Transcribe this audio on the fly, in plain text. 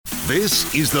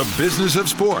This is the business of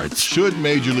sports. Should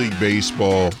Major League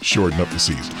Baseball shorten up the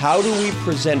season? How do we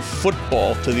present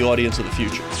football to the audience of the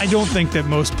future? I don't think that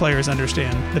most players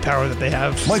understand the power that they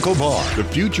have. Michael Barr. The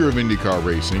future of IndyCar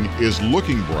racing is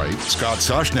looking bright. Scott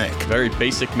Soshnick. Very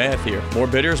basic math here. More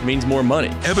bidders means more money.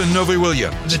 Eben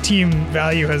Novy-Williams. The team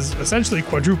value has essentially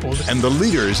quadrupled. And the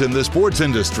leaders in the sports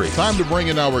industry. Time to bring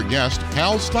in our guest,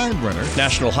 Hal Steinbrenner.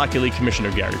 National Hockey League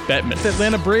Commissioner Gary Bettman.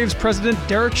 Atlanta Braves President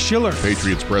Derek Schiller.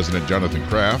 Patriots President Jonathan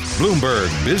Kraft. Bloomberg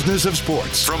Business of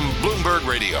Sports from Bloomberg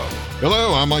Radio.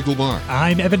 Hello, I'm Michael Barr.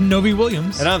 I'm Eben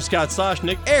Novy-Williams. And I'm Scott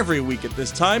Soshnick. Every week at this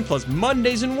time, plus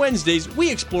Mondays and Wednesdays, we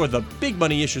explore the big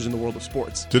money issues in the world of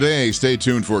sports. Today, stay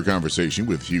tuned for a conversation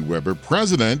with Hugh Weber,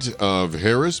 president of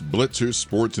Harris Blitzer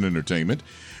Sports and Entertainment,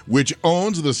 which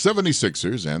owns the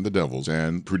 76ers and the Devils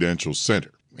and Prudential Center.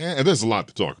 And there's a lot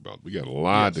to talk about. We got a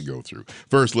lot to go through.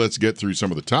 First, let's get through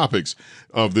some of the topics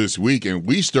of this week. And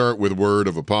we start with word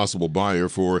of a possible buyer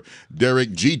for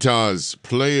Derek Jeter's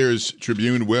Players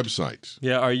Tribune website.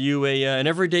 Yeah, are you an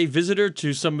everyday visitor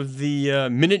to some of the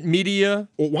minute media?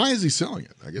 Well, why is he selling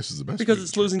it? I guess is the best. Because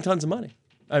it's losing tons of money.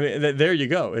 I mean, there you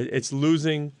go. It's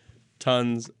losing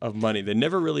tons of money. They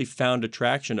never really found a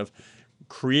traction of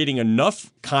creating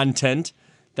enough content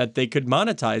that they could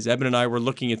monetize. Eben and I were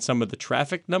looking at some of the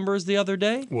traffic numbers the other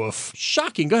day. Woof.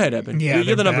 Shocking. Go ahead, Eben. Yeah,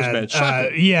 you're the numbers bad. man.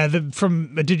 Shocking.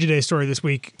 From a Digiday story this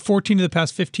week, 14 of the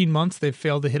past 15 months, they've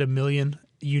failed to hit 1 million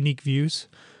unique views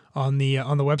on the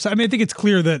website. I mean, I think it's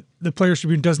clear that the Players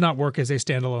Tribune does not work as a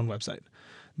standalone website.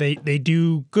 They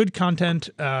do good content.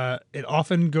 It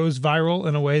often goes viral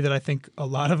in a way that I think a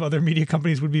lot of other media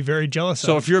companies would be very jealous of.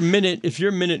 So if you're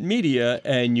Minute Media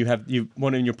and you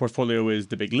one in your portfolio is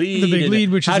the Big Lead,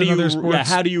 which is another sports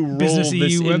how do you roll business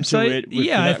this EU into website? it with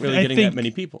not really getting that many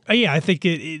people? Yeah, I think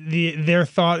their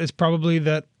thought is probably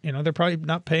that they're probably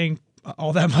not paying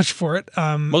all that much for it.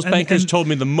 Most bankers told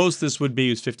me the most this would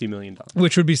be is $50 million.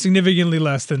 Which would be significantly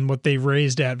less than what they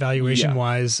raised at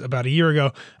valuation-wise about a year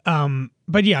ago.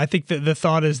 But yeah, I think that the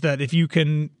thought is that if you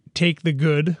can take the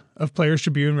good of Players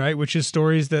Tribune, right, which is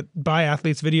stories that by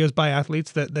athletes, videos by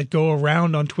athletes that go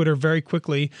around on Twitter very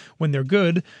quickly when they're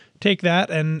good, take that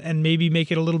and maybe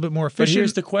make it a little bit more efficient. But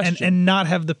here's the question. And not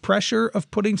have the pressure of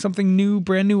putting something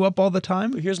brand new up all the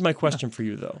time. But here's my question for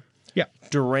you, though. Yeah.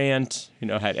 Durant,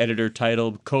 had editor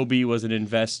title. Kobe was an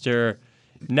investor.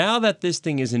 Now that this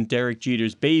thing isn't Derek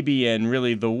Jeter's baby and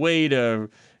really the way to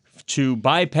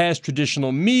bypass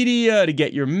traditional media to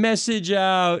get your message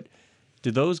out,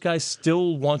 do those guys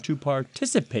still want to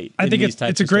participate I think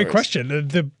it's a great question.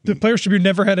 The Players Tribune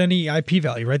never had any IP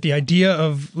value, right? The idea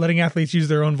of letting athletes use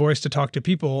their own voice to talk to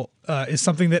people is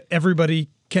something that everybody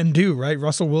can do, right?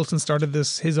 Russell Wilson started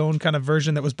his own kind of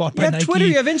version that was bought by Nike. Twitter,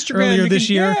 you have Instagram earlier this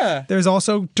year. Yeah. There's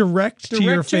also direct to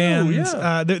your fans. Too,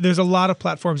 yeah. There's a lot of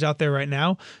platforms out there right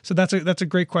now. So that's a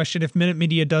great question. If Minute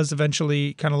Media does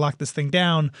eventually kind of lock this thing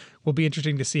down, will be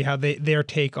interesting to see how their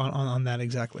take on that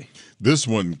exactly. This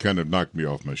one kind of knocked me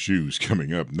off my shoes.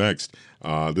 Coming up next,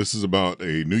 this is about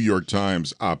a New York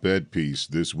Times op-ed piece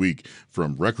this week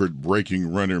from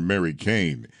record-breaking runner Mary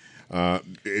Cain.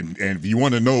 And if you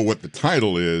want to know what the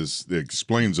title is, it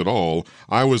explains it all.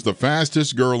 I was the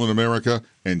fastest girl in America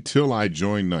until I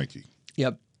joined Nike.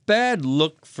 Yeah, bad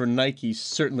look for Nike,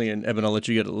 certainly. And Eben, I'll let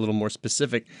you get a little more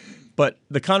specific. But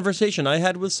the conversation I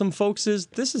had with some folks is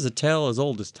this is a tale as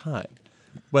old as time.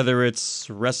 Whether it's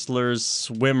wrestlers,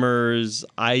 swimmers,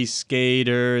 ice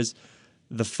skaters,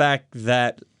 the fact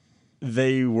that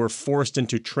they were forced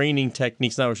into training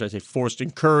techniques, not what should I say, forced,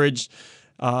 encouraged,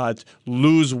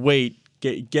 lose weight,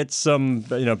 get some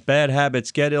bad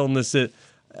habits, get illnesses.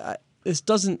 This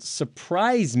doesn't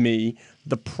surprise me.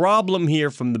 The problem here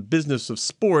from the business of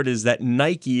sport is that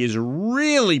Nike is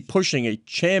really pushing a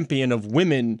champion of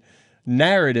women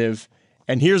narrative.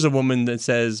 And here's a woman that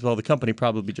says, well, the company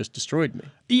probably just destroyed me.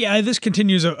 Yeah, this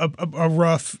continues a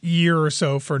rough year or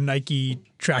so for Nike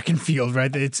track and field,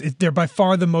 right? They're by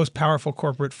far the most powerful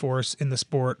corporate force in the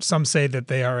sport. Some say that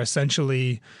they are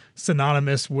essentially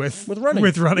synonymous with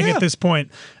running at this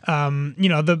point.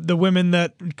 The women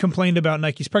that complained about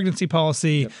Nike's pregnancy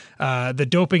policy, the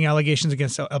doping allegations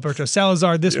against Alberto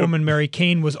Salazar. This woman, Mary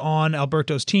Cain, was on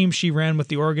Alberto's team. She ran with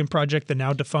the Oregon Project, the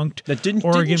now defunct Oregon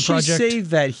Project. Project. Didn't she say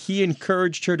that he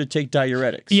encouraged her to take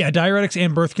diuretics? Yeah, diuretics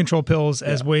and birth control pills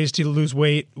as ways to lose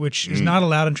weight, which is not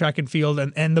allowed in track and field.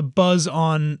 And the buzz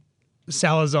on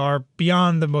Salazar,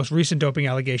 beyond the most recent doping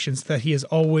allegations, that he has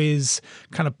always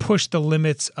kind of pushed the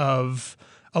limits of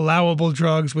allowable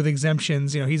drugs with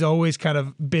exemptions. He's always kind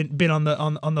of been on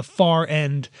the far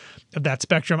end of that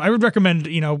spectrum. I would recommend,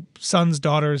 sons,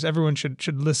 daughters, everyone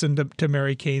should listen to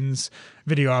Mary Cain's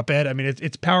video op-ed. I mean,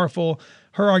 it's powerful.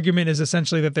 Her argument is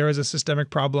essentially that there is a systemic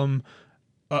problem,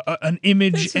 an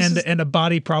image and a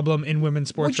body problem in women's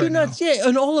sports right now. Yeah,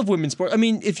 in all of women's sports. I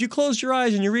mean, if you close your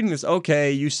eyes and you're reading this,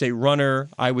 okay, you say runner,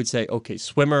 I would say, okay,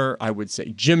 swimmer, I would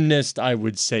say gymnast, I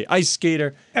would say ice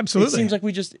skater. Absolutely. It seems like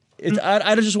we just...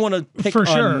 I don't just want to pick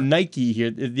on Nike here.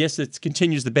 Yes, it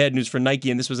continues the bad news for Nike,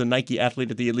 and this was a Nike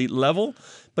athlete at the elite level,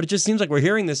 but it just seems like we're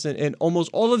hearing this in almost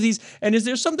all of these. And is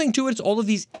there something to it? It's all of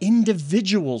these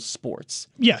individual sports.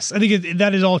 Yes, I think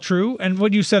that is all true. And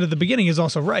what you said at the beginning is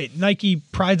also right. Nike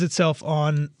prides itself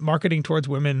on marketing towards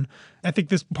women. I think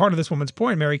this part of this woman's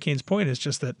point, Mary Cain's point, is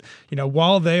just that,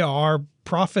 while they are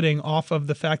profiting off of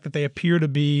the fact that they appear to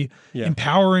be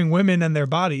empowering women and their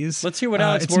bodies. Let's hear what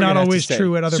Alex it's Morgan not has always to say.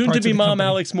 true at other parts of the Soon-to-be mom company.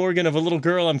 Alex Morgan of a little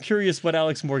girl. I'm curious what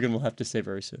Alex Morgan will have to say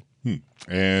very soon.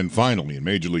 And finally, in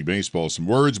Major League Baseball, some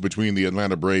words between the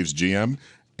Atlanta Braves GM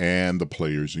and the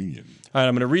Players Union. All right,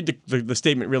 I'm going to read the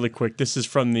statement really quick. This is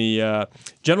from the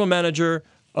general manager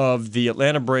of the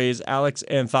Atlanta Braves, Alex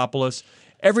Anthopoulos.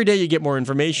 Every day you get more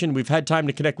information. We've had time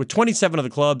to connect with 27 of the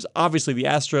clubs. Obviously, the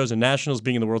Astros and Nationals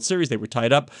being in the World Series, they were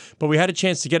tied up. But we had a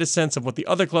chance to get a sense of what the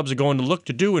other clubs are going to look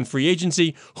to do in free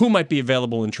agency, who might be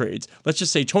available in trades. Let's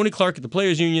just say Tony Clark at the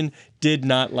Players Union did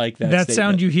not like that statement.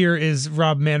 Sound you hear is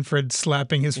Rob Manfred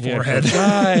slapping his forehead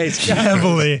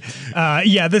heavily.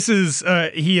 This is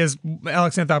Alex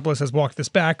Anthopoulos has walked this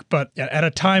back, but at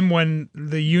a time when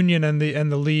the union and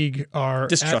the league are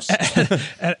distrust,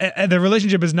 the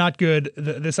relationship is not good.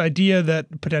 This idea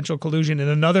that potential collusion in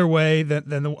another way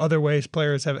than the other ways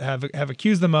players have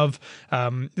accused them of,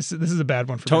 this is a bad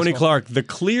one for Tony baseball. Clark. The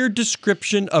clear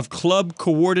description of club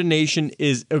coordination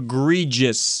is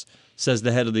egregious, says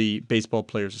the head of the Baseball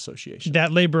Players Association.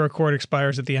 That labor accord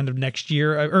expires at the end of next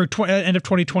year, or end of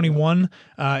 2021.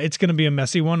 It's going to be a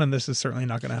messy one, and this is certainly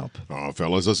not going to help. Oh,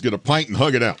 fellas, let's get a pint and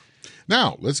hug it out.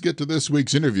 Now, let's get to this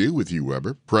week's interview with Hugh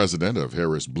Weber, president of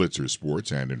Harris Blitzer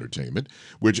Sports and Entertainment,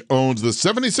 which owns the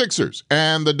 76ers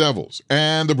and the Devils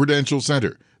and the Prudential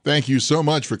Center. Thank you so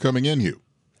much for coming in, Hugh.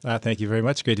 Thank you very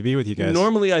much. Great to be with you guys.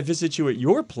 Normally I visit you at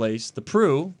your place, the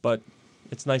Pru, but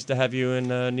it's nice to have you in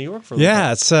New York for a little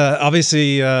bit. It's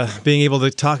obviously being able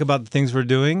to talk about the things we're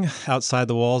doing outside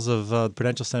the walls of the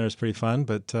Prudential Center is pretty fun,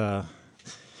 but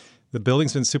the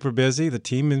building's been super busy. The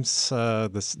team is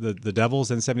the Devils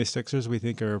and 76ers we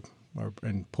think are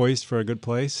poised for a good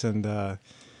place, and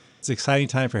it's an exciting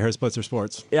time for Harris Blitzer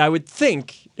Sports. Yeah, I would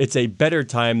think it's a better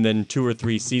time than 2 or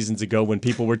 3 seasons ago when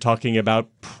people were talking about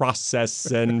process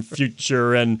and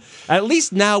future, and at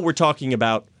least now we're talking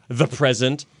about the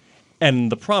present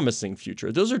and the promising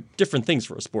future. Those are different things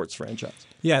for a sports franchise.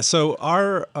 Yeah, so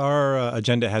our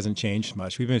agenda hasn't changed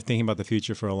much. We've been thinking about the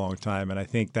future for a long time, and I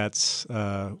think that's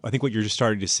I think what you're just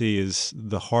starting to see is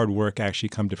the hard work actually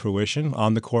come to fruition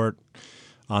on the court,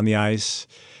 on the ice.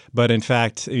 But in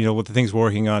fact, with the things we're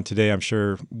working on today, I'm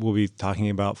sure we'll be talking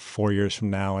about 4 years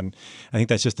from now, and I think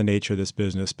that's just the nature of this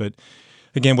business. But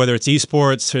again, whether it's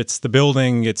esports, it's the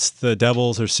building, it's the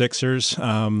Devils or Sixers,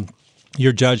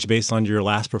 you're judged based on your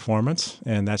last performance,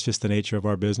 and that's just the nature of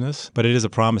our business. But it is a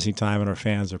promising time, and our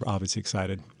fans are obviously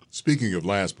excited. Speaking of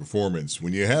last performance,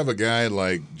 when you have a guy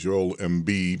like Joel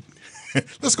Embiid,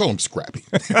 let's call him Scrappy.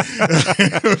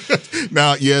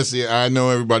 Now, yes, I know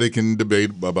everybody can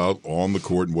debate about on the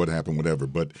court and what happened, whatever,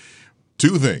 but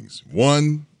 2 things.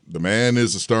 1, the man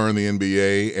is a star in the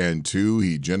NBA, and 2,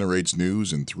 he generates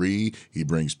news, and 3, he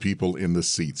brings people in the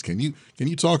seats. Can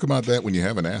you talk about that when you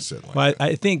have an asset like that?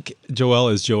 I think Joel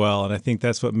is Joel, and I think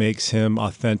that's what makes him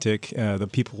authentic. The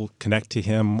people connect to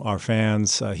him, our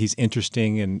fans. He's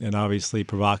interesting and obviously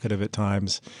provocative at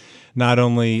times. Not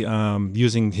only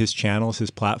using his channels,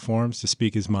 his platforms to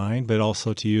speak his mind, but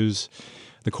also to use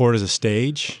the court as a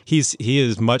stage. He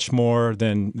is much more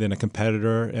than a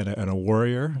competitor and a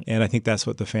warrior, and I think that's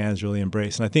what the fans really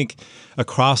embrace. And I think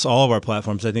across all of our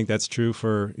platforms, I think that's true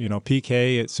for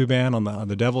PK at Subban on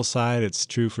the Devils side. It's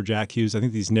true for Jack Hughes. I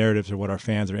think these narratives are what our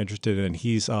fans are interested in, and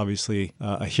he's obviously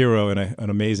a hero and an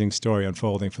amazing story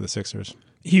unfolding for the Sixers.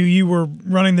 Hugh, you were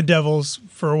running the Devils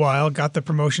for a while, got the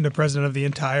promotion to president of the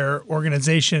entire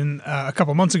organization a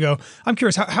couple months ago. I'm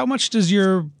curious, how much does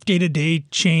your day-to-day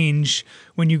change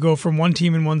when you go from one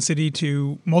team in one city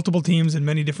to multiple teams in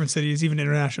many different cities, even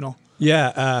international?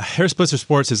 Yeah, Harris Blitzer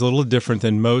Sports is a little different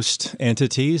than most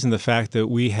entities in the fact that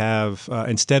we have,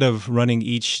 instead of running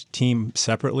each team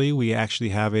separately, we actually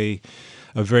have a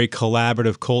a very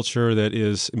collaborative culture that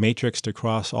is matrixed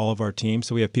across all of our teams.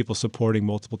 So we have people supporting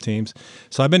multiple teams.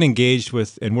 So I've been engaged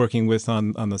with and working with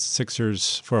on the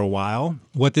Sixers for a while.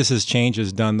 What this has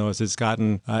done, though, is it's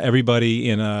gotten everybody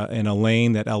in a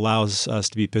lane that allows us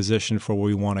to be positioned for where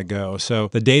we want to go. So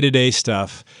the day-to-day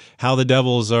stuff, how the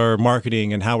Devils are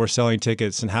marketing and how we're selling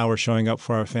tickets and how we're showing up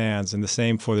for our fans, and the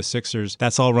same for the Sixers,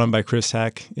 that's all run by Chris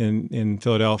Heck in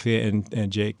Philadelphia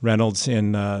and Jake Reynolds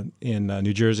in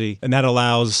New Jersey. And that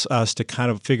allows us to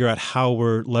kind of figure out how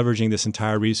we're leveraging this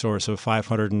entire resource of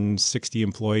 560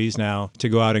 employees now to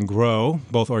go out and grow,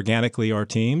 both organically our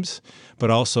teams, but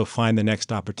also find the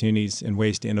next opportunities and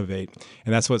ways to innovate.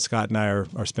 And that's what Scott and I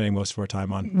are spending most of our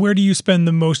time on. Where do you spend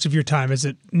the most of your time? Is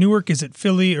it Newark, is it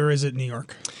Philly, or is it New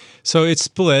York? So it's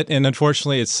split, and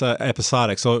unfortunately, it's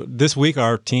episodic. So this week,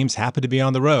 our teams happen to be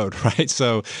on the road, right?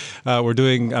 So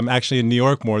I'm actually in New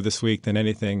York more this week than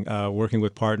anything, working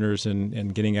with partners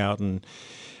and getting out and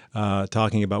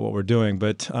talking about what we're doing.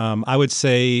 But I would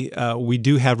say we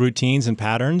do have routines and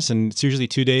patterns, and it's usually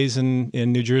 2 days in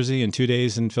New Jersey and 2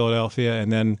 days in Philadelphia,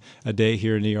 and then a day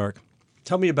here in New York.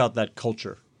 Tell me about that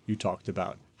culture you talked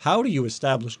about. How do you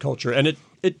establish culture? And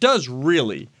it does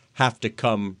really have to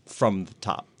come from the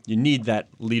top. You need that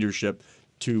leadership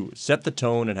to set the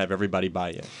tone and have everybody buy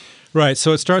in. Right.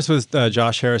 So it starts with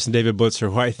Josh Harris and David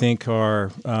Blitzer, who I think are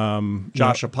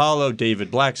Josh Apollo, David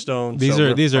Blackstone. These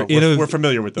are we're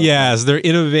familiar with those. Yes, they're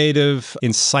innovative,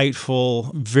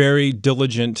 insightful, very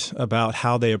diligent about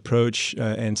how they approach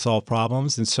and solve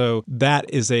problems. And so that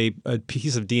is a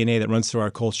piece of DNA that runs through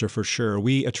our culture for sure.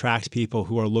 We attract people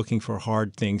who are looking for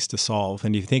hard things to solve.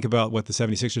 And you think about what the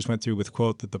 76ers went through with,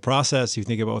 quote, the process. You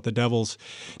think about what the Devils,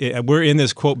 we're in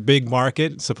this, quote, big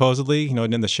market, supposedly,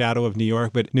 in the shadow of New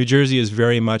York, but New Jersey is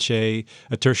very much a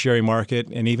tertiary market,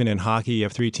 and even in hockey, you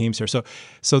have 3 teams here.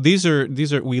 So these are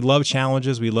we love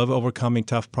challenges, we love overcoming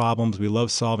tough problems, we love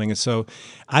solving. And so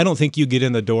I don't think you get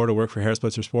in the door to work for Harris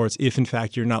Blitzer Sports if, in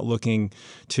fact, you're not looking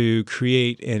to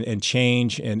create and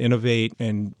change and innovate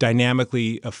and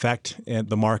dynamically affect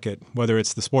the market, whether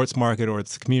it's the sports market or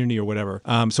it's the community or whatever.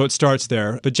 So it starts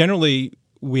there, but generally,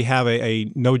 we have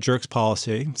a no jerks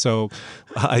policy. So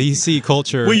you see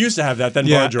culture. We used to have that, then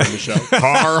Barr joined the show.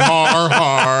 Har,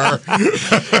 har,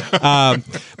 har.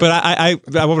 But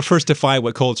I want to first define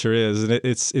what culture is. And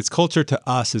it's culture to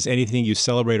us is anything you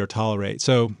celebrate or tolerate.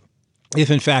 So if,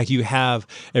 in fact, you have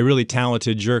a really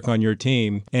talented jerk on your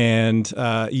team and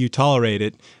you tolerate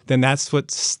it, then that's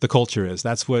what the culture is.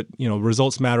 That's what,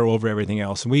 results matter over everything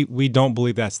else. And we don't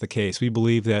believe that's the case. We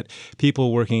believe that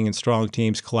people working in strong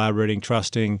teams, collaborating,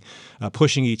 trusting,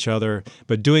 pushing each other,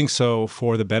 but doing so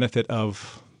for the benefit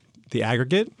of the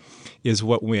aggregate is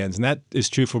what wins. And that is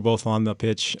true for both on the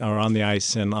pitch or on the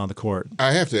ice and on the court.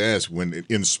 I have to ask, when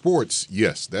in sports,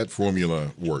 yes, that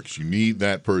formula works. You need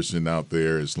that person out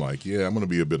there. It's like, yeah, I'm going to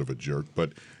be a bit of a jerk,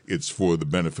 but it's for the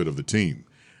benefit of the team.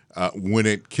 When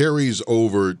it carries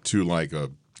over to like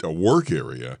a work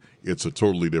area, it's a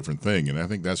totally different thing. And I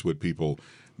think that's what people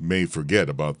may forget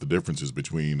about the differences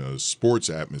between a sports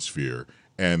atmosphere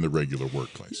and the regular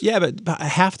workplace. Yeah, but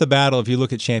half the battle, if you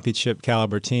look at championship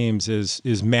caliber teams,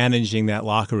 is managing that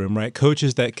locker room, right?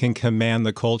 Coaches that can command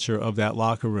the culture of that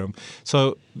locker room.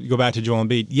 So you go back to Joel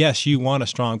Embiid. Yes, you want a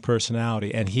strong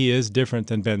personality, and he is different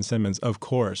than Ben Simmons, of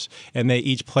course, and they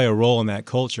each play a role in that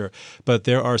culture. But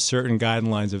there are certain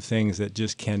guidelines of things that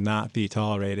just cannot be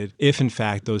tolerated if, in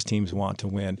fact, those teams want to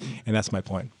win, and that's my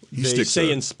point. They say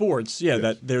in sports,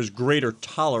 that there's greater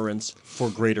tolerance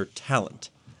for greater talent.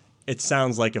 It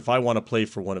sounds like if I want to play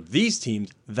for one of these teams,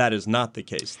 that is not the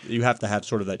case. You have to have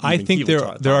sort of that. I think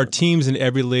there are teams in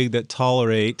every league that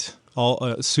tolerate all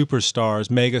superstars,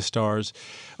 megastars.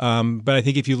 But I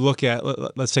think if you look at,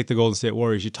 let's take the Golden State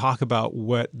Warriors, you talk about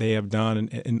what they have done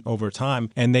in over time,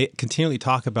 and they continually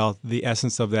talk about the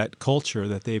essence of that culture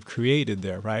that they've created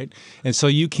there, right? And so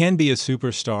you can be a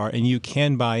superstar, and you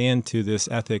can buy into this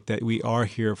ethic that we are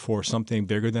here for something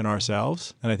bigger than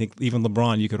ourselves. And I think even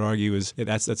LeBron, you could argue,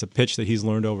 that's a pitch that he's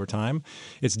learned over time.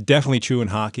 It's definitely true in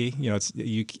hockey.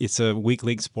 It's a weak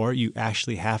league sport. You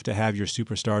actually have to have your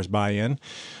superstars buy in,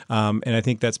 and I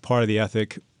think that's part of the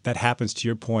ethic that happens, to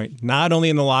your point, not only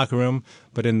in the locker room,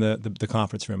 but in the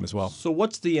conference room as well. So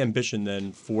what's the ambition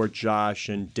then for Josh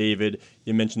and David?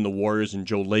 You mentioned the Warriors and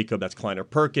Joe Lacob. That's Kleiner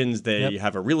Perkins. They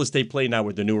have a real estate play now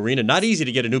with the new arena. Not easy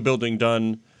to get a new building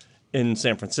done in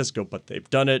San Francisco, but they've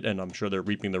done it, and I'm sure they're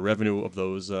reaping the revenue of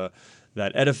those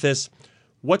that edifice.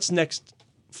 What's next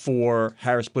for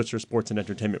Harris Blitzer Sports and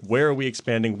Entertainment? Where are we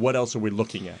expanding? What else are we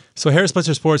looking at? So Harris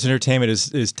Blitzer Sports and Entertainment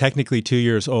is technically 2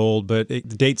 years old, but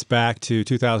it dates back to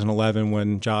 2011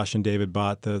 when Josh and David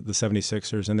bought the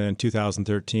 76ers, and then in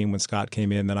 2013 when Scott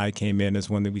came in, then I came in, is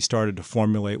when we started to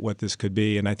formulate what this could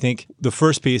be. And I think the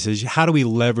first piece is, how do we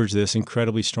leverage this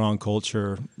incredibly strong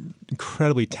culture,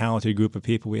 incredibly talented group of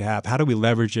people we have? How do we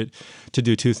leverage it to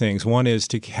do two things? One is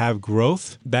to have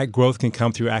growth. That growth can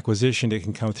come through acquisition. It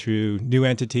can come through new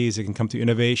entities. It can come through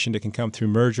innovation. It can come through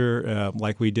merger,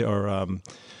 like we did, or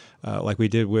like we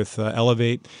did with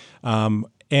Elevate.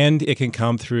 And it can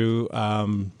come through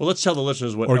well, let's tell the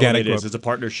listeners what organic Elevate is. growth. It's a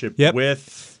partnership Yep.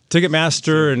 with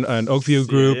Ticketmaster and Oakview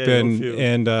Group Oakview.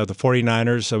 and the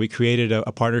 49ers. So we created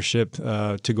a partnership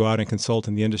to go out and consult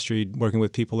in the industry, working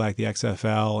with people like the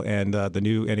XFL and the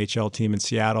new NHL team in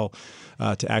Seattle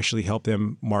to actually help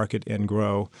them market and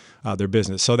grow their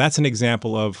business. So that's an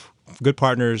example of good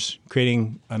partners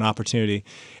creating an opportunity.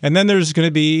 And then there's going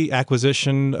to be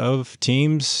acquisition of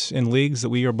teams and leagues that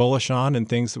we are bullish on and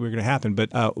things that we're going to happen. But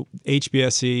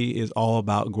HBSE is all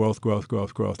about growth, growth,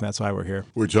 growth, growth. And that's why we're here.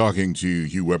 We're talking to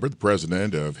Hugh Weber, the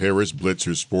president of Harris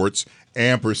Blitzer Sports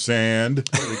ampersand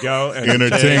There we go.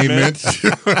 Entertainment.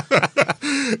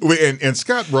 and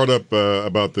Scott brought up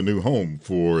about the new home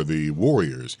for the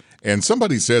Warriors. And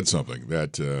somebody said something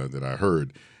that I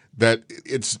heard, that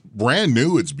it's brand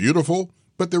new, it's beautiful,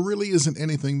 but there really isn't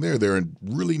anything there. There are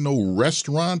really no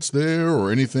restaurants there or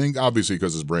anything. Obviously,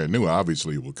 because it's brand new,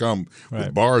 obviously it will come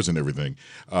with bars and everything.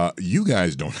 You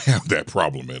guys don't have that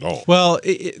problem at all. Well,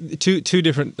 two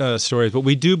different stories, but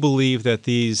we do believe that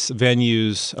these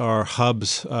venues are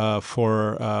hubs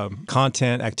for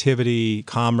content, activity,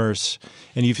 commerce.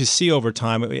 And if you see over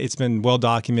time, it's been well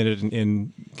documented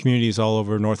in communities all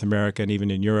over North America and even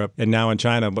in Europe and now in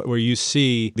China, but where you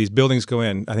see these buildings go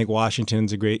in. I think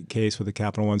Washington's a great case with the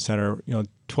Capital One Center.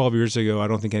 12 years ago, I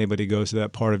don't think anybody goes to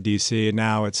that part of D.C., and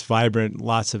now it's vibrant,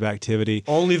 lots of activity.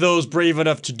 Only those brave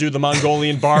enough to do the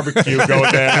Mongolian barbecue go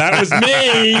there. That was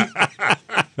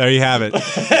me. There you have it.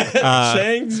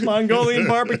 Chang's Mongolian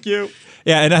barbecue.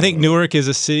 Yeah, and I think Newark is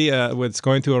a city that's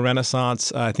going through a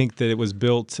renaissance. I think that it was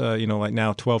built, like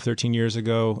now 12, 13 years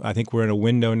ago. I think we're in a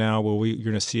window now where you're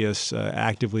going to see us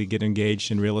actively get engaged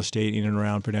in real estate in and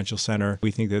around Prudential Center. We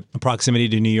think that the proximity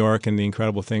to New York and the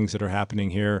incredible things that are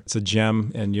happening here, it's a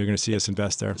gem, and you're going to see us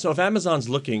invest there. So if Amazon's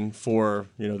looking for,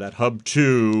 that hub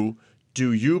 2,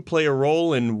 do you play a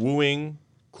role in wooing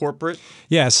corporate?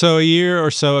 Yeah, so a year or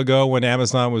so ago when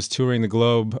Amazon was touring the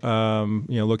globe,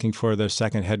 looking for their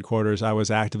second headquarters, I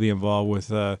was actively involved with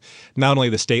not only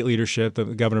the state leadership,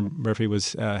 Governor Murphy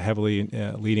was heavily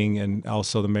leading, and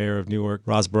also the mayor of Newark,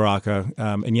 Ras Baraka.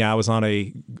 I was on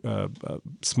a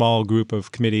small group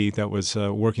of committee that was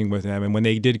working with them. And when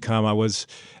they did come, I was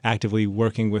actively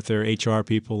working with their HR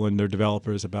people and their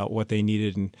developers about what they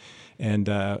needed. And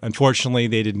unfortunately,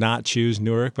 they did not choose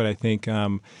Newark, but I think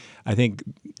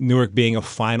Newark being a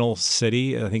final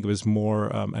city, I think it was more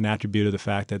an attribute of the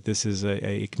fact that this is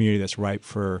a community that's ripe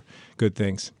for good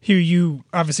things. Hugh, you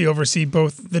obviously oversee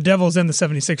both the Devils and the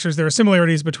 76ers. There are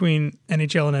similarities between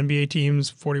NHL and NBA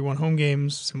teams, 41 home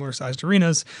games, similar sized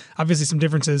arenas, obviously some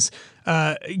differences.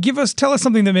 Tell us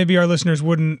something that maybe our listeners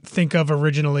wouldn't think of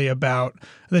originally about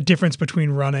the difference between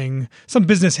running some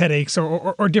business headaches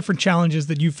or different challenges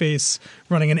that you face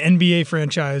running an NBA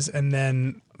franchise and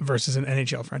then versus an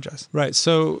NHL franchise. Right.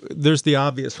 So there's the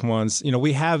obvious ones.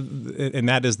 We have, and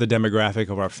that is the demographic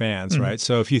of our fans, right?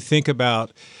 So if you think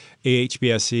about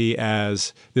HBSE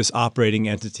as this operating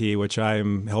entity, which I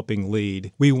am helping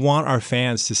lead, we want our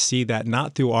fans to see that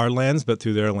not through our lens, but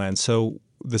through their lens. So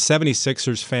the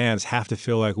 76ers fans have to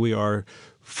feel like we are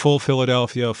full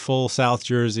Philadelphia, full South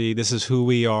Jersey. This is who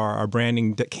we are. Our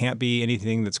branding can't be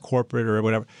anything that's corporate or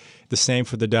whatever. The same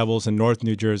for the Devils in North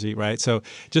New Jersey, right? So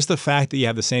just the fact that you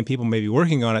have the same people maybe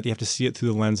working on it, you have to see it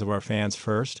through the lens of our fans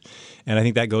first. And I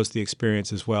think that goes to the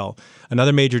experience as well.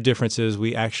 Another major difference is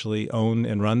we actually own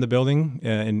and run the building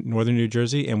in Northern New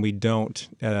Jersey, and we don't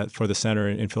for the center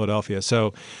in Philadelphia.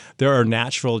 So there are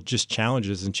natural just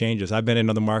challenges and changes. I've been in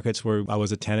other markets where I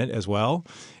was a tenant as well,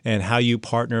 and how you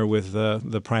partner with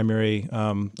the primary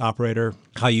operator,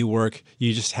 how you work,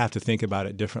 you just have to think about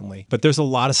it differently. But there's a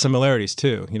lot of similarities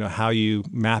too. How you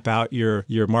map out your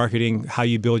marketing, how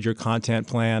you build your content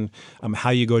plan, how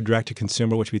you go direct to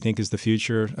consumer, which we think is the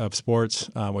future of sports,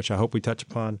 which I hope we touch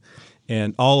upon.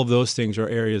 And all of those things are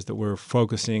areas that we're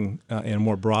focusing in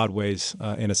more broad ways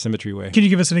in a symmetry way. Can you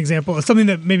give us an example of something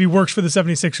that maybe works for the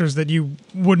 76ers that you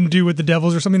wouldn't do with the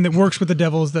Devils, or something that works with the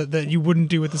Devils that you wouldn't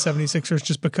do with the 76ers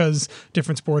just because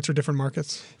different sports or different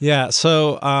markets? Yeah,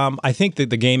 so I think that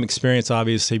the game experience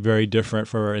obviously very different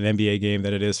for an NBA game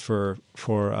than it is for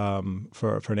an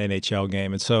NHL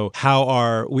game. And so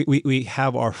how we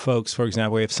have our folks, for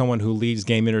example, we have someone who leads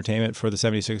game entertainment for the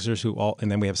 76ers and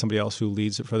then we have somebody else who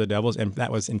leads it for the Devils. And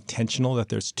that was intentional, that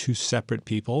there's two separate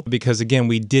people, because again,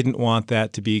 we didn't want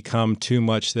that to become too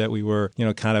much that we were,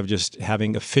 kind of just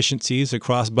having efficiencies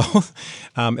across both.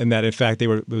 And that in fact,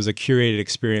 it was a curated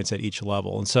experience at each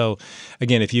level. And so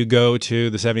again, if you go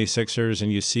to the 76ers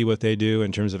and you see what they do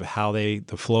in terms of how the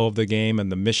flow of the game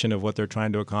and the mission of what they're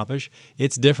trying to accomplish,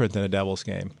 it's different than a Devils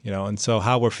game, And so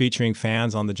how we're featuring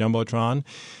fans on the Jumbotron,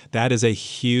 that is a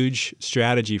huge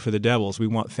strategy for the Devils. We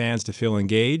want fans to feel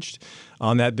engaged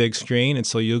on that big screen. And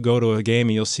so you'll go to a game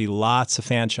and you'll see lots of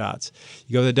fan shots.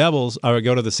 You go to the Devils or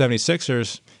go to the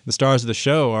 76ers, the stars of the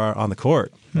show are on the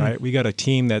court, right? We got a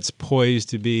team that's poised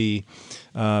to be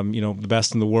the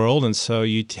best in the world. And so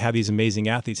you have these amazing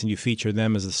athletes and you feature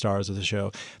them as the stars of the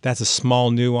show. That's a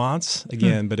small nuance,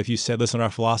 again, but if you said, listen,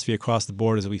 our philosophy across the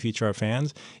board is that we feature our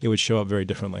fans, it would show up very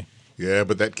differently. Yeah,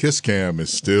 but that kiss cam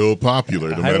is still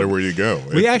popular no matter where you go.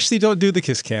 We actually don't do the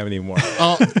kiss cam anymore.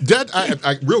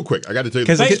 Real quick, I got to tell you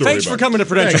the story. Thanks for coming to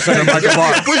Prudential Center, Michael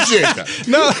Barr. Appreciate that.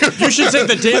 No, you should say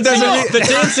the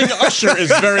dancing usher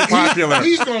is very popular.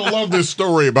 He's going to love this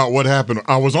story about what happened.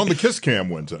 I was on the kiss cam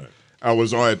one time. I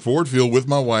was at Ford Field with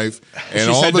my wife, and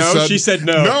all of a sudden, she said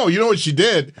no. No, you know what she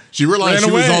did? She realized she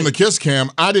was on the kiss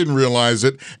cam. I didn't realize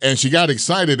it, and she got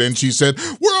excited, and she said,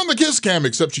 "We're on the kiss cam."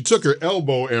 Except she took her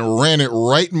elbow and ran it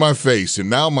right in my face, and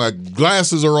now my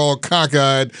glasses are all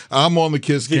cockeyed. I'm on the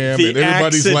kiss cam, and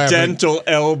everybody's laughing. Accidental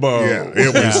elbow. Yeah,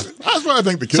 it was. That's why I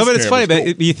think the kiss cam. So, but it's funny cool.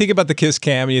 that you think about the kiss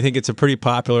cam, and you think it's a pretty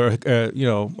popular,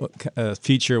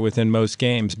 feature within most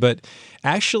games, but.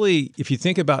 Actually, if you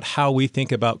think about how we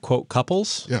think about, quote,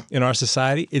 couples in our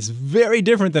society, it's very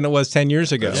different than it was 10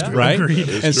 years ago, right?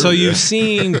 And so you've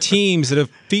seen teams that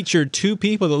have featured two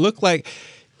people that look like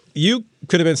you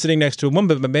could have been sitting next to a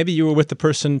woman, but maybe you were with the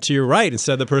person to your right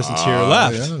instead of the person to your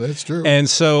left. Yeah, that's true. And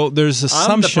so there's assumptions.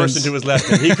 I'm the person who was left,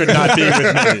 and he could not be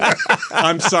with me.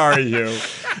 I'm sorry, Hugh.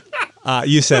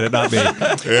 You said it, not me.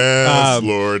 Yes,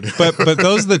 Lord. but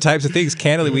those are the types of things,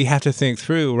 candidly, we have to think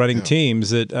through running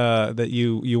teams that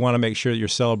you want to make sure that you're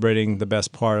celebrating the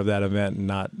best part of that event and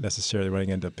not necessarily running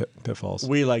into pitfalls.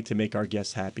 We like to make our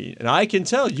guests happy. And I can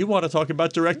tell you want to talk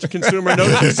about direct-to-consumer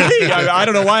noticing. I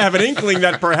don't know why I have an inkling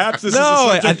that perhaps this is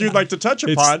a subject you'd like to touch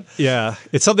upon.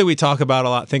 It's something we talk about a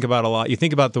lot, think about a lot. You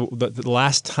think about the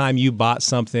last time you bought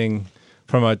something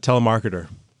from a telemarketer.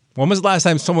 When was the last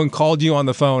time someone called you on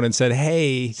the phone and said,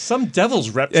 hey... Some Devil's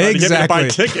rep tried to get me to buy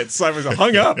tickets. I was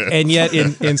hung up. And yet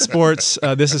in sports,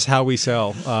 this is how we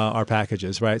sell our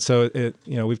packages, right? So,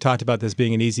 we've talked about this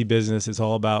being an easy business. It's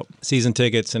all about season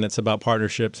tickets, and it's about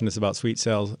partnerships, and it's about sweet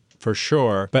sales. For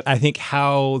sure. But I think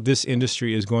how this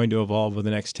industry is going to evolve over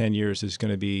the next 10 years is going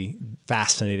to be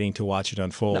fascinating to watch it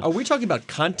unfold. Now, are we talking about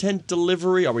content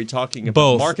delivery? Are we talking about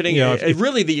both marketing?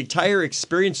 Really, the entire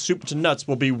experience, soup to nuts,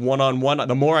 will be one-on-one.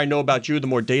 The more I know about you, the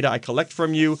more data I collect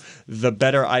from you, the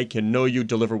better I can know you,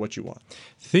 deliver what you want.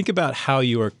 Think about how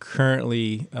you are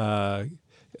currently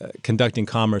conducting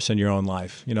commerce in your own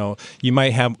life. You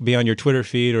might be on your Twitter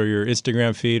feed or your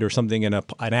Instagram feed or something, and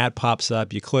an ad pops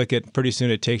up. You click it. Pretty soon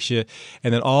it takes you,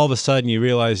 and then all of a sudden you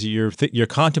realize you're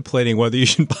contemplating whether you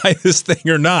should buy this thing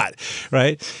or not,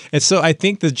 right? And so I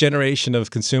think the generation of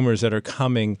consumers that are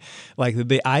coming, like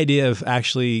the idea of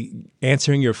actually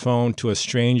answering your phone to a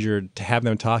stranger to have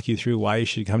them talk you through why you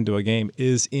should come to a game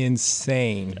is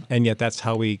insane, and yet that's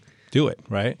how we do it,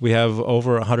 right? We have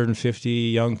over 150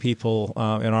 young people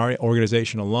in our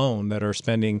organization alone that are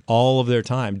spending all of their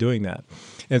time doing that.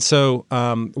 And so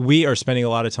we are spending a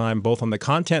lot of time both on the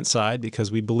content side, because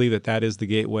we believe that is the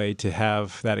gateway to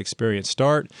have that experience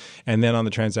start, and then on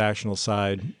the transactional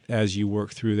side as you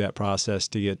work through that process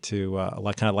to get to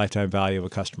kind of lifetime value of a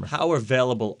customer. How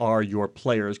available are your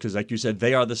players? Because like you said,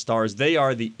 they are the stars. They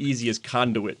are the easiest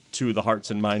conduit to the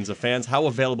hearts and minds of fans. How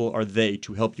available are they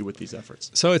to help you with these efforts?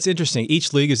 So it's interesting.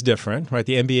 Each league is different, right?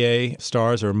 The NBA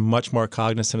stars are much more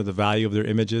cognizant of the value of their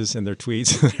images and their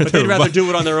tweets. But they'd rather do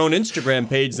it on their own Instagram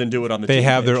page than do it on the team page. They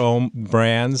have their own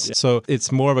brands. Yeah. So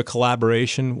it's more of a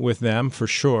collaboration with them for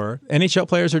sure. NHL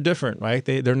players are different, right?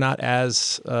 They're not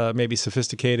as maybe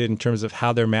sophisticated in terms of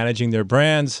how they're managing their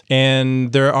brands.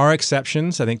 And there are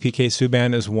exceptions. I think PK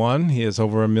Subban is one. He has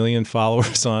over 1 million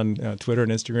followers on Twitter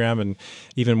and Instagram, and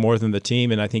even more than the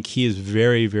team, and I think he is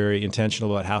very, very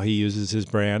intentional about how he uses his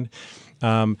brand.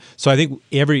 So I think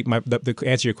the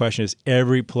answer to your question is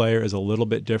every player is a little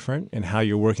bit different in how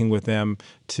you're working with them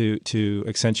to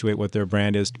accentuate what their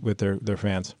brand is with their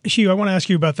fans. Hugh, I want to ask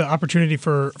you about the opportunity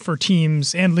for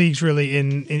teams and leagues really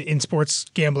in sports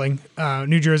gambling.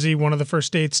 New Jersey, one of the first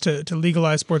states to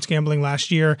legalize sports gambling last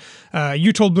year.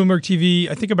 You told Bloomberg TV,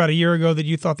 I think about a year ago, that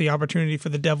you thought the opportunity for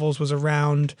the Devils was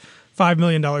around $5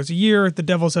 million a year. The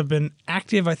Devils have been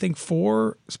active, I think,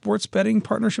 4 sports betting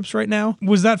partnerships right now.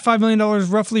 Was that $5 million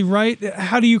roughly right?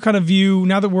 How do you kind of view,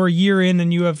 now that we're a year in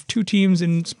and you have 2 teams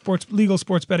in legal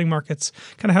sports betting markets,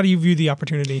 kind of how do you view the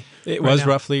opportunity? It was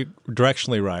roughly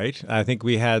directionally right. I think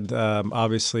we had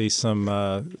obviously some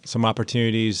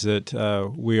opportunities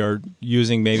that we are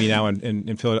using maybe now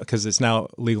in Philadelphia, because it's now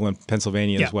legal in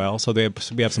Pennsylvania as well. So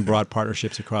we have some broad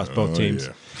partnerships across both teams.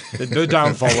 Yeah. The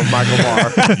downfall of Michael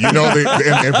Barr. You know,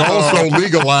 they've also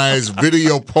legalized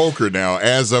video poker now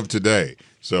as of today.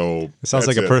 So it sounds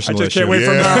like a personal issue. I just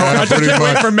can't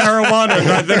wait for marijuana. And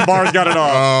I think Barr's got it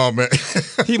all. Oh, man.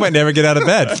 He might never get out of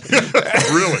bed.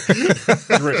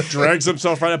 Really? Drags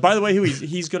himself right out. By the way,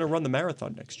 he's going to run the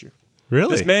marathon next year.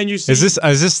 Really? This man you see. Is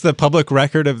this the public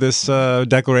record of this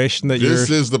declaration that This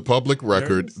is the public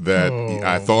record that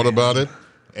I thought about it,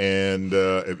 and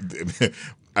the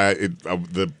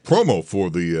promo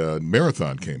for the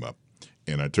marathon came up,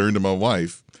 and I turned to my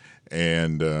wife.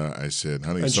 And I said,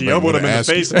 honey, and she elbowed him in the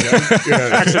face again.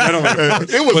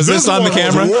 Accidentally. It was this on the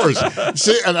camera? Worse.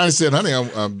 And I said, honey,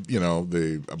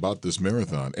 I'm about this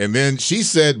marathon. And then she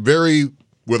said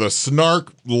with a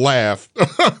snark laugh,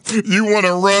 you want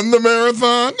to run the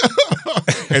marathon?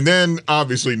 And then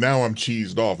obviously now I'm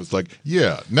cheesed off. It's like,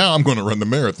 yeah, now I'm going to run the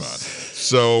marathon.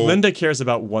 So Linda cares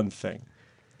about one thing: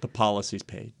 the policy's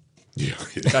paid. Yeah.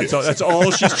 That's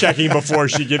all she's checking before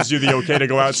she gives you the okay to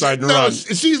go outside and run.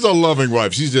 She's a loving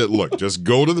wife. She said, look, just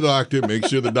go to the doctor, make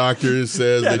sure the doctor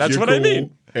says that that's you're what cool. I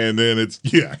mean. And then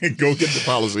go get the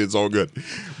policy. It's all good.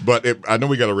 But I know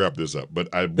we got to wrap this up,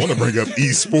 but I want to bring up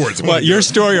esports. What, your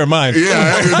story or mine?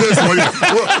 Yeah, this one,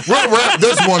 we'll wrap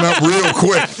this one up real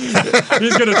quick.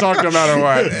 He's going to talk no matter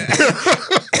what.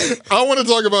 I want to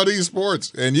talk about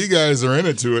esports, and you guys are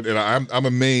into it, and I'm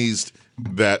amazed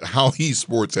that how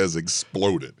esports has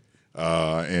exploded.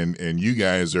 And you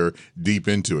guys are deep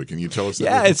into it. Can you tell us that?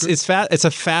 Yeah, it's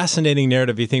a fascinating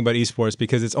narrative if you think about esports,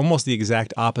 because it's almost the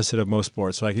exact opposite of most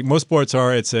sports. Like most sports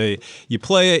are, you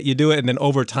play it, you do it, and then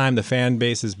over time the fan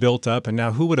base is built up. And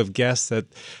now who would have guessed that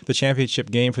the championship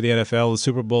game for the NFL, the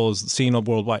Super Bowl, is seen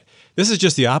worldwide? This is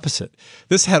just the opposite.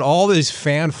 This had all this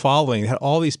fan following, had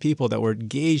all these people that were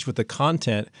engaged with the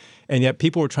content, and yet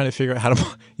people were trying to figure out how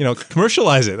to,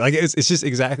 commercialize it. Like it's just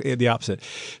exactly the opposite.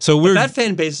 So that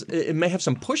fan base, it may have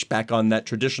some pushback on that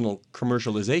traditional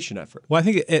commercialization effort. Well, I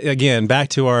think again back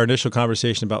to our initial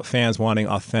conversation about fans wanting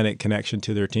authentic connection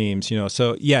to their teams.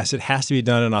 So yes, it has to be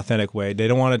done in an authentic way. They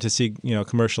don't want it to see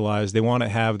commercialized. They want to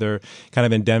have their kind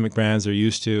of endemic brands they're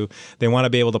used to. They want to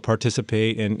be able to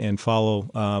participate and follow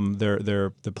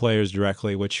the players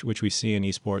directly, which we see in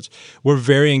esports. We're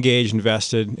very engaged,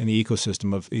 invested in the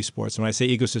ecosystem of esports. And when I say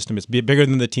ecosystem, it's bigger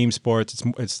than the team sports.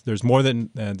 There's more than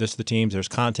just the teams. There's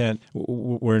content.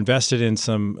 We're invested in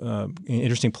some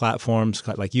interesting platforms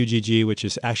like UGG, which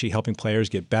is actually helping players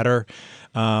get better.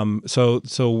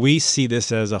 So we see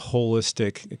this as a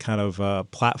holistic kind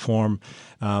of platform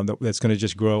that's going to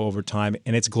just grow over time,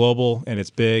 and it's global and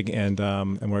it's big, and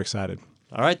we're excited.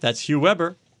 All right, that's Hugh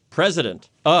Weber, president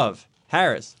of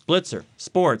Harris Blitzer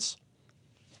Sports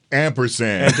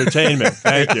Ampersand Entertainment.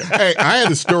 Thank you. Hey, I had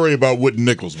a story about Wooden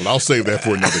Nickels, but I'll save that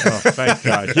for another time. Thank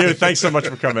God. Hugh, thanks so much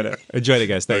for coming in. Enjoyed it,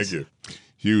 guys. Thanks. Thank you.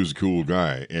 Hugh's a cool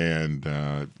guy. And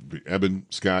Eben,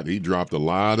 Scott, he dropped a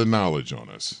lot of knowledge on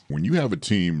us. When you have a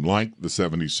team like the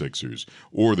 76ers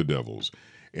or the Devils,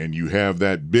 and you have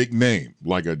that big name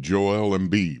like a Joel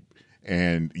Embiid,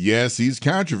 and yes, he's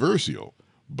controversial,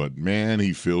 but man,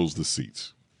 he fills the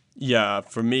seats. Yeah,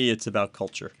 for me, it's about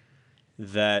culture.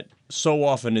 That so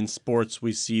often in sports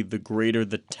we see the greater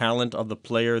the talent of the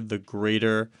player, the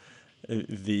greater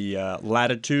the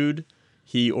latitude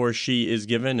he or she is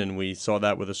given. And we saw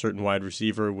that with a certain wide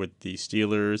receiver with the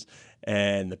Steelers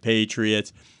and the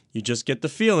Patriots. You just get the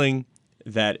feeling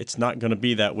that it's not going to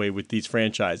be that way with these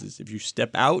franchises. If you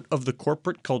step out of the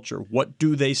corporate culture, what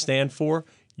do they stand for?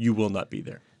 You will not be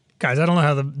there. Guys, I don't know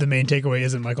how the main takeaway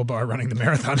isn't Michael Barr running the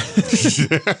marathon.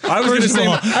 I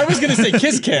was going to say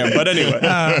kiss cam, but anyway.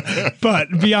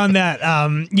 But beyond that,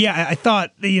 I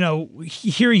thought,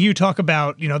 hearing Hugh talk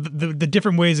about, the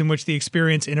different ways in which the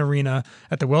experience in arena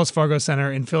at the Wells Fargo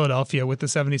Center in Philadelphia with the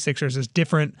 76ers is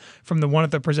different from the one at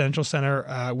the Prudential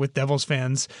Center with Devils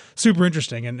fans, super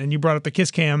interesting. And you brought up the kiss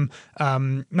cam.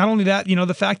 Not only that,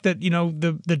 the fact that,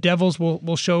 the Devils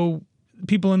will show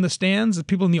people in the stands,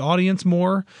 people in the audience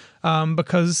more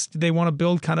because they want to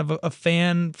build kind of a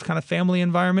fan, kind of family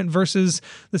environment versus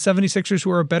the 76ers,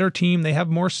 who are a better team. They have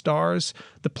more stars.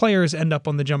 The players end up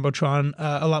on the Jumbotron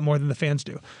a lot more than the fans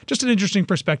do. Just an interesting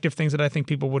perspective, things that I think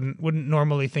people wouldn't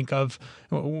normally think of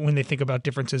when they think about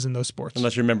differences in those sports.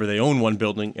 Unless you remember they own one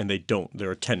building and they don't.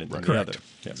 They're a tenant in the other.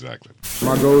 Yeah. Exactly.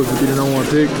 My goal is to be the number one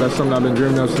pick. That's something I've been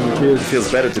dreaming of since a kid. It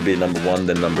feels better to be number 1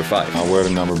 than number 5. I wear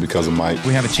the number because of Mike.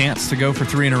 We have a chance to go for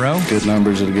 3 in a row. Good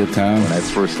numbers at a good time. When I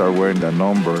first started wearing that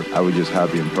number, I was just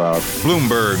happy and proud.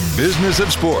 Bloomberg Business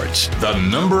of Sports, the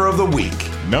number of the week.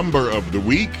 Number of the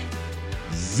week,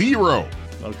 0.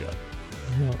 Okay.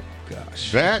 Oh,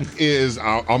 gosh. That is,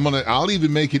 I'll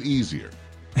even make it easier.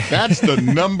 That's the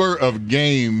number of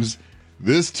games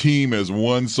this team has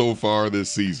won so far this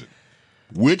season.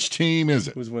 Which team is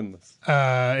it? Who's winless?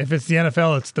 If it's the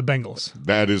NFL, it's the Bengals.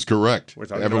 That is correct.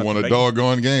 Haven't won a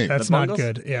doggone game. That's not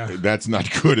good. Yeah. That's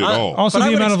not good at all. Also, But I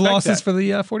the would amount of expect losses that. for the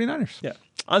 49ers. Yeah.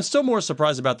 I'm still more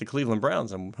surprised about the Cleveland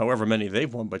Browns and however many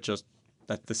they've won, but just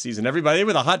that the season. Everybody, they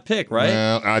were the hot pick, right?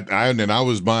 Well, I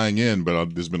was buying in,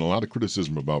 but there's been a lot of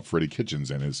criticism about Freddie Kitchens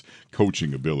and his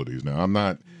coaching abilities. Now, I'm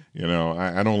not,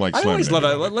 I don't like I slamming always love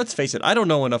anybody. it. Let's face it. I don't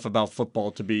know enough about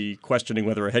football to be questioning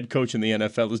whether a head coach in the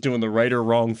NFL is doing the right or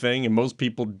wrong thing, and most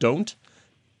people don't.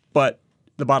 But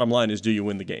the bottom line is, do you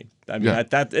win the game? I mean,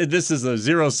 this is a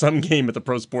zero-sum game at the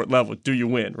pro sport level. Do you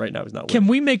win? Right now, he's not winning. Can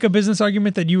we make a business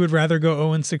argument that you would rather go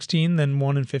 0-16 than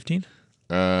 1-15?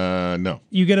 No.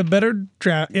 You get a better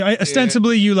draft.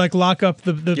 Ostensibly, you lock up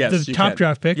the you top can.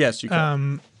 draft pick. Yes, you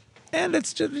can. And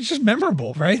it's just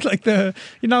memorable, right? You're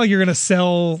not like you're going to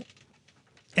sell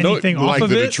anything off like of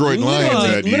the it. Detroit Lions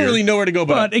that year. Literally nowhere to go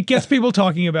But it gets people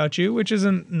talking about you, which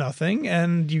isn't nothing,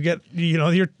 and you get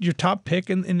your top pick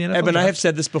in the NFL. Eben, I draft. have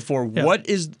said this before. Yeah. What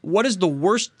is the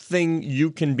worst thing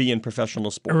you can be in professional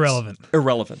sports?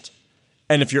 Irrelevant.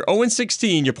 And if you're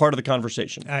 0-16, you're part of the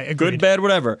conversation. Agreed. Good, bad,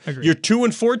 whatever. Agreed. You're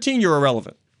 2-14, you're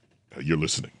irrelevant. You're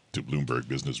listening to Bloomberg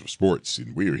Business of Sports,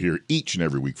 and we are here each and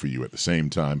every week for you at the same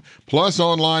time. Plus,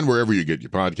 online, wherever you get your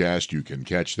podcast, you can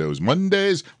catch those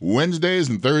Mondays, Wednesdays,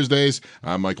 and Thursdays.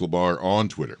 I'm Michael Barr on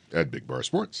Twitter at Big Bar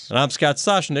Sports. And I'm Scott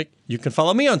Soshnick. You can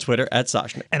follow me on Twitter at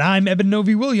Soshnick. And I'm Eben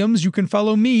Novy-Williams. You can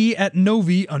follow me at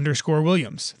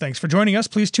Novy_Williams. Thanks for joining us.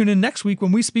 Please tune in next week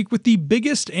when we speak with the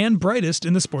biggest and brightest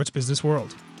in the sports business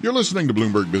world. You're listening to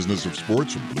Bloomberg Business of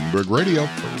Sports from Bloomberg Radio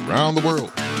around the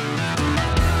world.